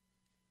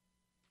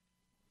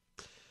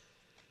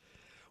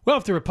 Well,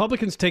 if the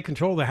Republicans take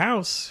control of the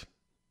House,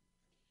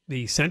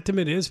 the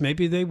sentiment is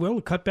maybe they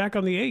will cut back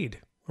on the aid.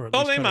 Or at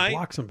least they try to might.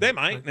 block some of They it.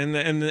 might,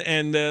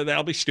 and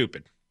that'll be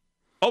stupid.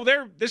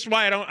 This is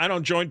why I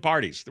don't join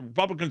parties. The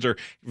Republicans are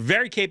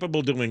very capable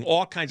of doing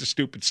all kinds of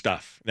stupid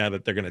stuff now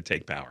that they're going to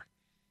take power.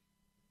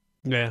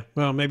 Yeah,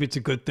 well, maybe it's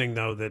a good thing,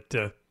 though, that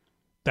the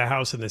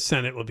House and the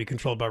Senate will be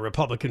controlled by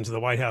Republicans and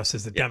the White House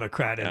is the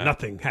Democrat, and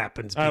nothing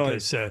happens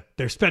because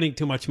they're spending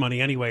too much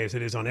money anyway as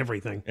it is on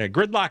everything. Yeah,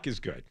 gridlock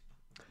is good.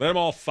 Let them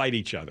all fight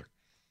each other.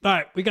 All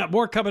right, we got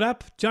more coming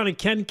up. John and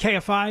Ken,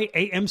 KFI,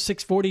 AM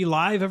 640,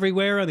 live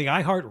everywhere on the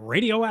iHeart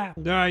Radio app.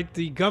 All right,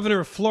 the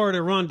governor of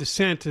Florida, Ron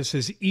DeSantis,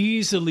 has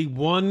easily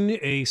won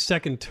a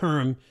second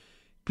term,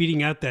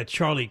 beating out that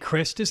Charlie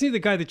Crist. Isn't he the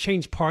guy that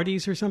changed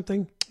parties or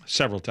something?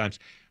 Several times.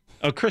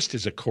 Oh, Crist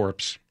is a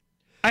corpse.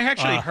 I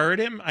actually heard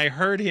him. I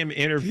heard him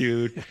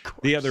interviewed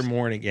the other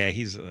morning. Yeah,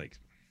 he's like,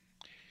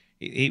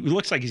 he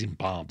looks like he's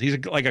embalmed.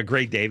 He's like a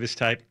Gray Davis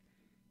type.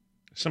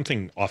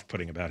 Something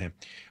off-putting about him.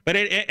 But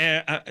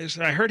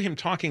I heard him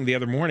talking the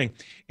other morning,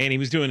 and he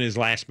was doing his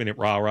last-minute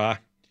rah-rah,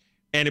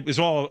 and it was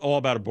all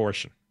about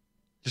abortion.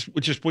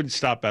 Just wouldn't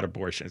stop at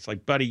abortion. It's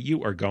like, buddy,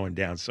 you are going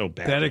down so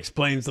bad. That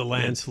explains the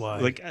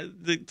landslide. Like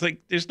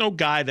there's no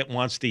guy that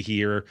wants to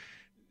hear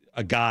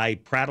a guy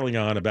prattling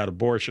on about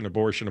abortion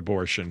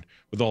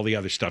with all the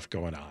other stuff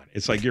going on.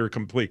 It's like you're a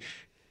complete.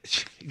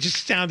 It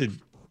just sounded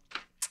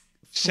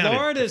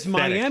Florida's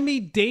pathetic.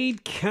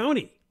 Miami-Dade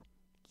County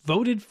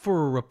voted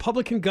for a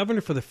Republican governor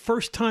for the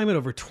first time in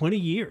over 20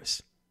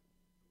 years.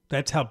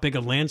 That's how big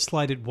a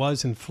landslide it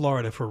was in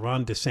Florida for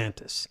Ron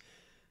DeSantis.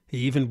 He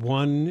even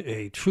won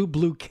a true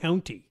blue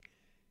county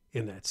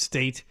in that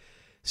state.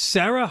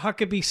 Sarah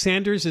Huckabee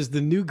Sanders is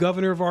the new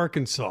governor of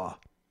Arkansas.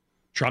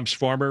 Trump's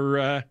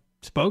former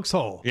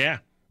spokeshole. Yeah.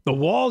 The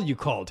wall, you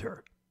called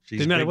her.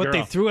 Didn't matter what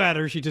they threw at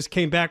her, she just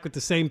came back with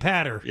the same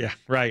patter. Yeah,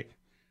 right.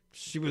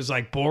 She was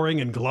like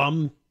boring and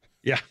glum.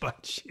 Yeah.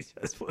 But she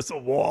just was a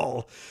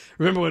wall.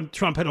 Remember when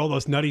Trump had all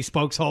those nutty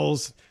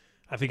spokesholes?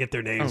 I forget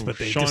their names, but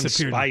they Sean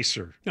disappeared.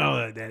 Spicer.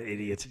 Oh, that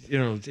idiot.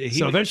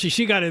 So eventually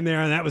she got in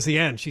there, and that was the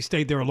end. She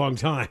stayed there a long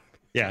time.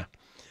 Yeah.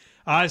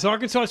 It's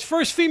Arkansas's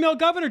first female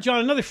governor,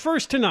 John. Another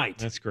first tonight.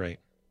 That's great.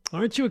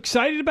 Aren't you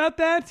excited about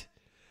that?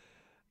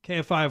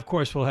 KFI, of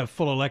course, will have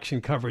full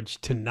election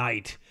coverage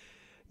tonight.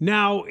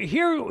 Now,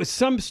 here was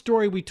some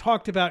story we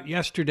talked about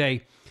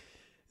yesterday.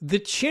 The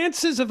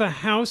chances of a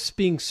house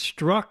being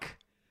struck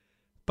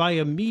by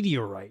a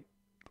meteorite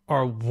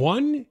are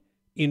 1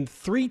 in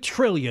 3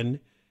 trillion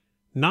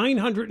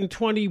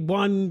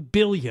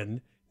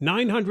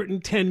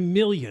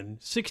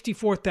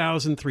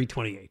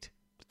 $921,910,064,328.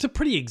 It's a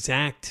pretty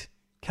exact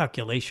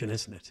calculation,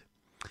 isn't it?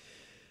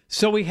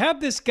 So we have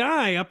this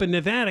guy up in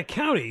Nevada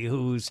County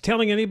who's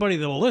telling anybody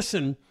that'll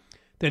listen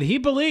that he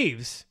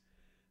believes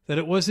that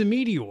it was a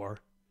meteor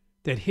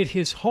that hit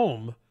his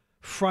home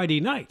Friday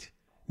night.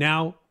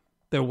 Now,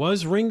 there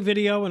was Ring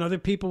video and other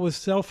people with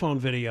cell phone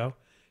video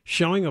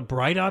showing a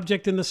bright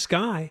object in the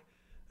sky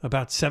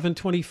about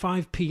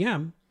 7:25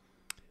 p.m.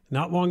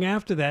 Not long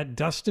after that,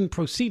 Dustin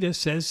Procida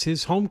says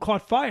his home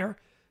caught fire.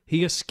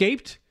 He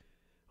escaped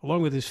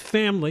along with his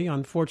family.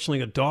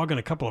 Unfortunately, a dog and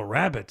a couple of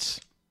rabbits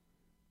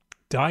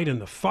died in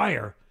the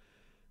fire.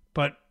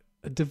 But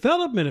a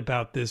development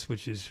about this,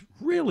 which is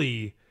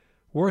really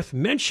worth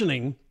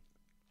mentioning,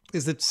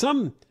 is that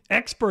some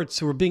experts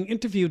who are being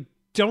interviewed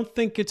don't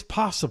think it's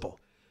possible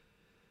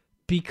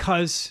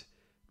because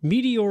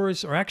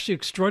meteors are actually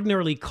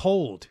extraordinarily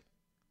cold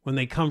when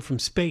they come from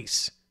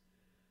space.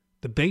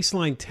 The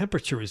baseline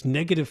temperature is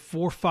negative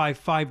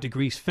 455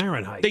 degrees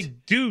Fahrenheit. They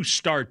do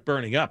start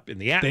burning up in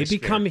the atmosphere. They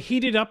become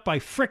heated up by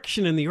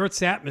friction in the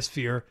Earth's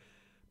atmosphere,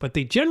 but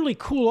they generally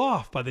cool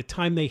off by the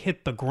time they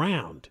hit the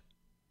ground.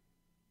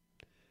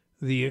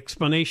 The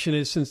explanation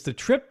is since the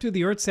trip to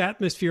the Earth's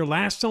atmosphere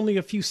lasts only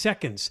a few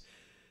seconds,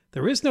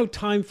 there is no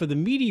time for the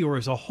meteor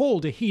as a whole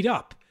to heat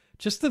up,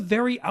 just the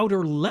very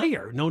outer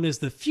layer known as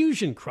the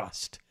fusion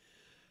crust.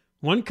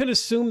 One can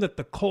assume that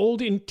the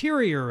cold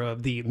interior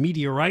of the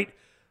meteorite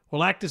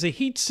will act as a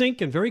heat sink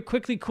and very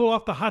quickly cool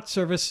off the hot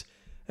surface,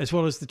 as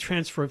well as the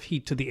transfer of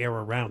heat to the air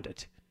around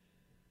it.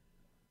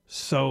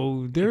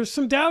 So there's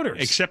some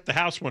doubters. Except the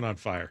house went on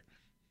fire.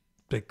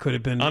 It could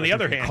have been on the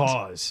other hand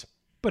cause,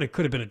 but it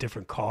could have been a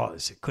different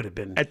cause. It could have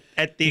been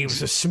he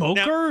was a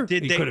smoker.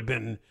 It could have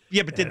been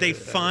but did they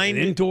find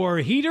an indoor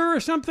heater or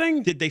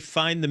something? Did they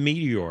find the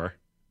meteor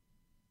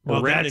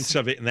or remnants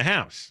of it in the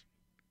house?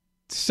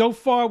 So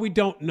far, we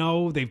don't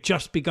know. They've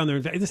just begun their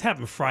investigation. This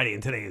happened Friday,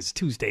 and today is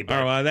Tuesday.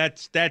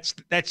 But that's.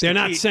 They're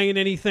not saying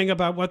anything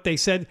about what they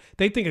said.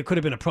 They think it could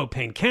have been a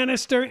propane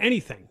canister,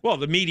 anything. Well,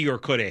 the meteor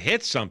could have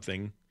hit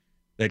something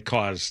that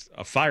caused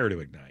a fire to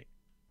ignite.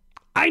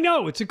 I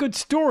know it's a good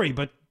story,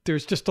 but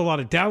there's just a lot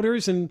of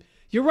doubters. And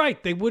you're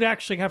right; they would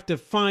actually have to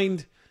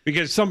find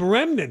some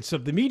remnants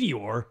of the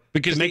meteor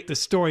to make the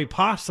story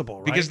possible.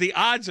 Right? Because the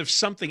odds of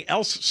something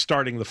else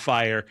starting the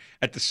fire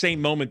at the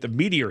same moment the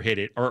meteor hit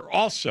it are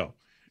also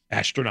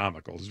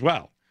astronomical as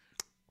well.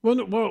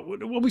 Well,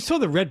 we saw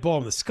the red ball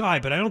in the sky,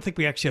 but I don't think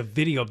we actually have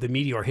video of the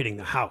meteor hitting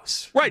the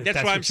house. Right,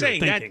 that's what I'm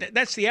saying.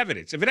 That's the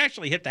evidence. If it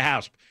actually hit the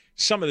house,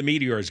 some of the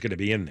meteor is going to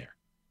be in there.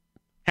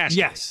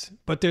 Yes,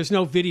 but there's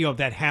no video of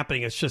that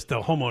happening. It's just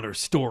the homeowner's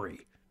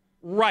story.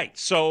 Right.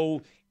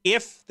 So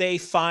if they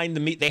find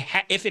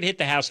if it hit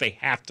the house, they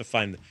have to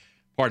find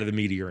part of the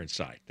meteor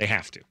inside. They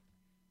have to.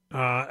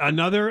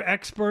 Another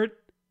expert,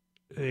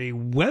 a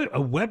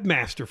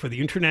webmaster for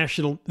the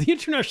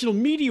International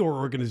Meteor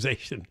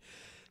Organization,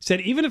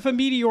 said even if a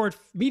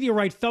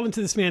meteorite fell into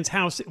this man's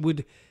house, it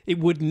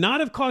would not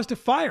have caused a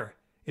fire.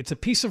 It's a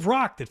piece of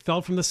rock that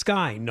fell from the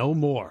sky, no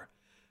more.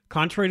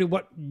 Contrary to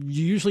what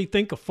you usually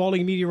think, a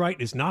falling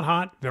meteorite is not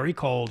hot, very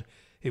cold.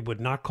 It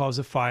would not cause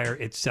a fire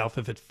itself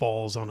if it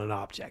falls on an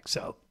object.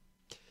 So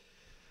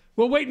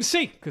we'll wait and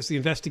see because the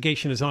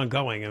investigation is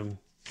ongoing and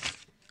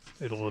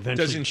it'll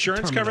eventually. Does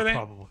insurance cover that?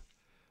 Probably.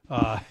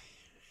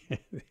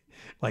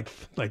 like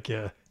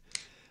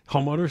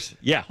homeowners?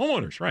 Yeah,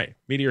 homeowners, right.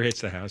 Meteor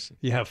hits the house.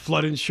 You have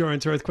flood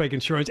insurance, earthquake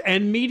insurance,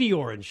 and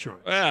meteor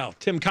insurance. Well,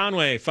 Tim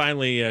Conway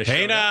finally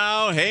Hey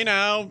now.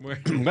 Well,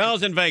 I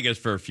was in Vegas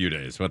for a few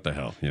days. What the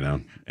hell,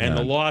 And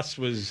the loss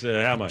was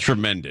how much?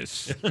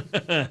 Tremendous.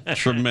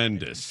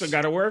 Tremendous. Still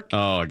got to work?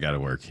 Oh, I got to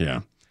work, yeah.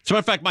 As a matter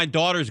of fact, my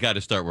daughter's got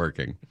to start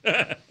working.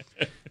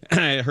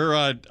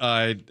 Her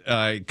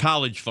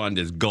college fund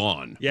is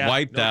gone. Yeah,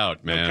 wiped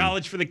out, man. No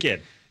college for the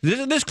kid.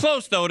 This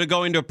close, though, to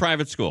going to a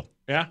private school.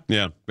 Yeah?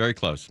 Yeah, very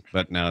close.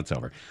 But now it's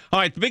over. All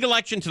right, the big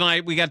election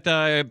tonight. We got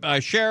the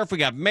sheriff, we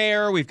got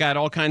mayor, we've got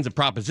all kinds of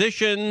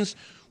propositions.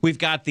 We've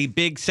got the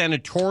big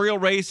senatorial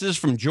races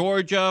from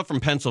Georgia, from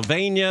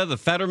Pennsylvania, the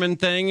Fetterman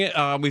thing.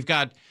 We've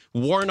got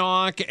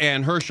Warnock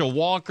and Herschel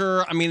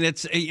Walker. I mean,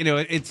 it's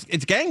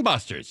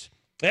gangbusters.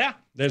 Yeah,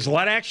 there's a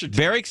lot of action.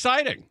 Very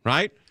exciting,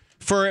 right?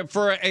 For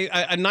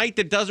a night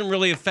that doesn't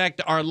really affect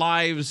our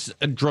lives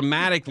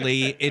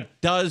dramatically, it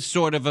does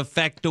sort of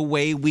affect the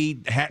way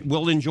we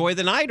will enjoy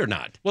the night or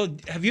not. Well,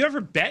 have you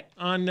ever bet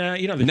on the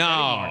betting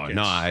markets?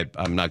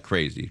 No, I'm not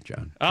crazy,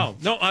 John. Oh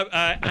no,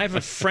 I have a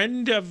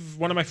friend of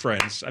one of my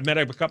friends. I've met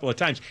him a couple of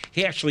times.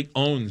 He actually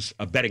owns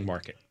a betting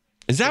market.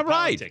 Is that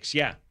right? Politics,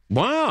 yeah.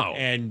 Wow.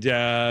 And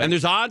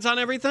there's odds on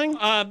everything.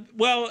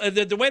 Well,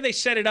 the way they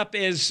set it up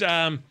is.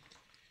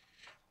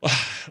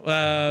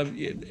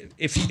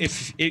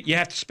 If you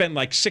have to spend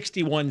like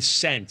 61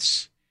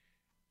 cents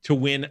to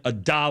win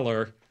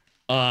 $1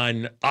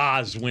 on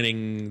Oz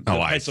winning the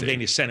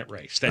Pennsylvania Senate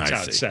race. That's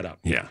how it's set up.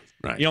 Yeah,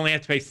 right. You only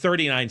have to pay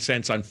 39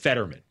 cents on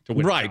Fetterman to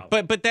win. Right,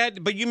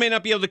 but you may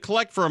not be able to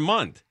collect for a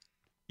month.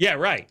 Yeah,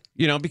 right.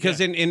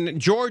 Because in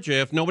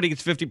Georgia, if nobody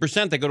gets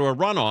 50%, they go to a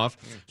runoff.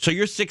 So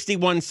your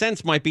 61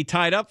 cents might be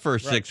tied up for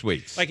 6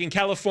 weeks. Like in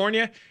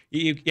California,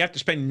 you have to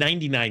spend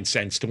 99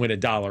 cents to win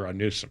 $1 on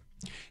Newsom.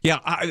 Yeah,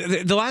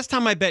 the last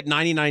time I bet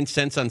 99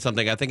 cents on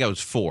something, I think I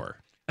was 4.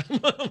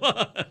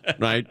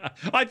 Right?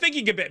 I think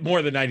you can bet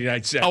more than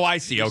 99 cents. Oh, I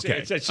see. Okay.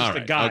 It's just all a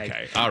right. guide.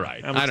 Okay. All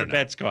right. How much I don't the know.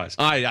 bets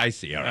cost. I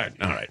see. All right.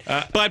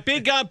 But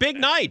big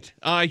night.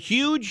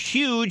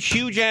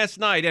 Huge ass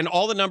night. And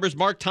all the numbers.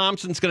 Mark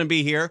Thompson's going to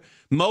be here.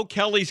 Mo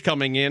Kelly's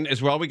coming in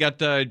as well. We got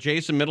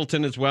Jason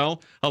Middleton as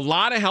well. A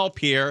lot of help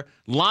here.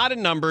 A lot of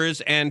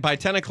numbers. And by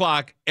 10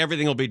 o'clock,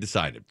 everything will be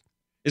decided.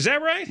 Is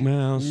that right?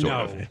 Well,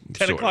 sort of.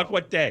 10 o'clock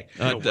what day?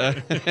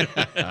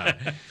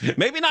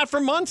 Maybe not for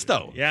months,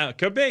 though. Yeah, it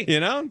could be.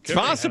 It's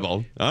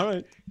possible. All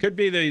right. Could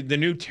be the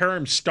new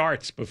term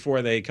starts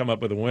before they come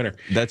up with a winner.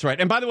 That's right.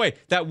 And by the way,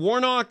 that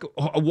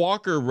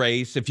Warnock-Walker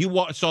race, if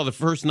you saw the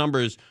first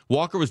numbers,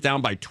 Walker was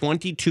down by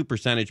 22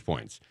 percentage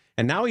points.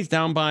 And now he's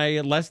down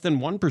by less than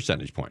 1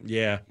 percentage point.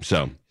 Yeah.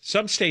 So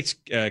some states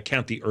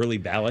count the early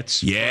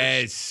ballots.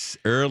 Yes,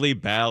 early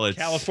ballots.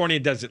 California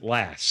does it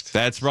last.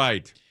 That's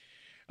right.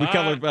 We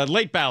cover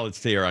late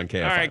ballots here on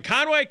KFI. All right,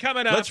 Conway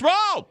coming up. Let's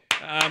roll.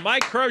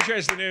 Mike Crozier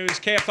has the news.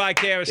 KFI,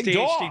 KOST,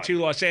 HD2,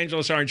 Los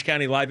Angeles, Orange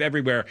County, live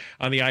everywhere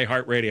on the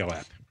iHeartRadio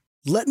app.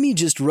 "Let me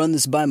just run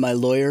this by my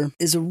lawyer"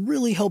 is a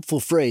really helpful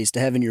phrase to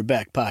have in your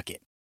back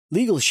pocket.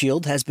 Legal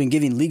Shield has been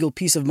giving legal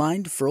peace of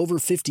mind for over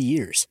 50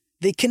 years.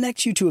 They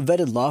connect you to a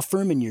vetted law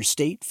firm in your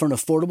state for an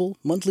affordable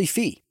monthly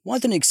fee.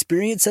 Want an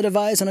experienced set of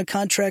eyes on a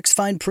contract's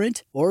fine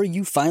print? Or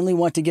you finally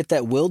want to get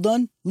that will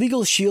done?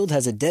 Legal Shield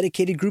has a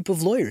dedicated group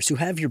of lawyers who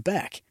have your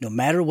back, no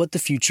matter what the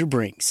future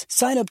brings.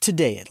 Sign up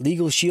today at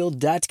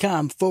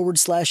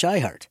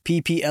LegalShield.com/iHeart.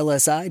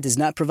 PPLSI does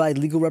not provide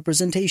legal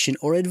representation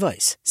or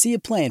advice. See a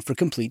plan for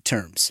complete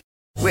terms.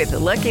 With the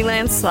Lucky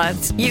Land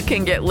Slots, you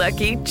can get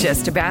lucky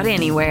just about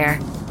anywhere.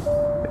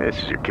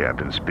 This is your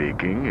captain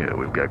speaking.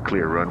 We've got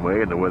clear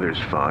runway and the weather's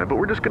fine, but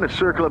we're just going to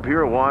circle up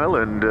here a while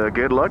and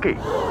get lucky.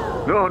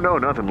 No,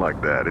 nothing like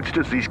that. It's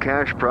just these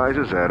cash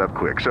prizes add up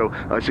quick. So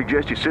I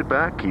suggest you sit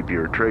back, keep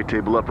your tray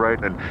table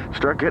upright, and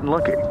start getting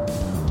lucky.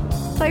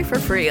 Play for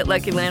free at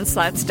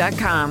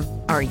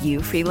LuckyLandSlots.com. Are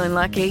you feeling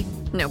lucky?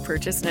 No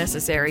purchase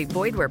necessary.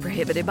 Void where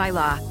prohibited by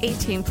law.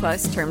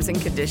 18+ terms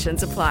and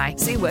conditions apply.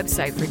 See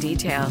website for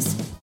details.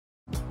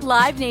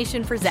 Live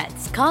Nation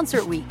presents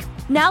Concert Week.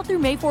 Now through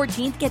May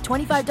 14th, get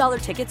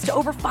 $25 tickets to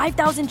over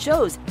 5,000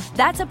 shows.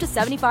 That's up to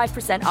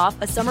 75% off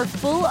a summer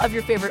full of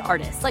your favorite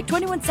artists like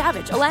 21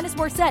 Savage, Alanis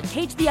Morissette,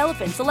 Cage the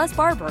Elephant, Celeste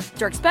Barber,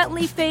 Dierks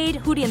Bentley, Fade,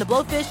 Hootie and the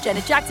Blowfish,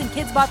 Janet Jackson,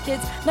 Kids Bop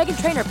Kids,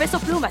 Meghan Trainor, Peso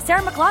Pluma,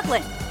 Sarah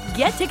McLachlan.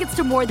 Get tickets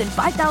to more than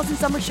 5,000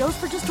 summer shows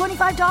for just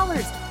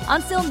 $25.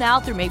 Until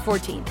now through May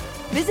 14th.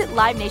 Visit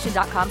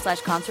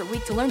LiveNation.com/Concert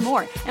Week to learn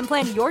more and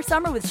plan your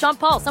summer with Sean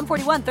Paul, Sum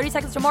 41, 30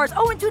 Seconds to Mars,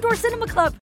 and Two Door Cinema Club.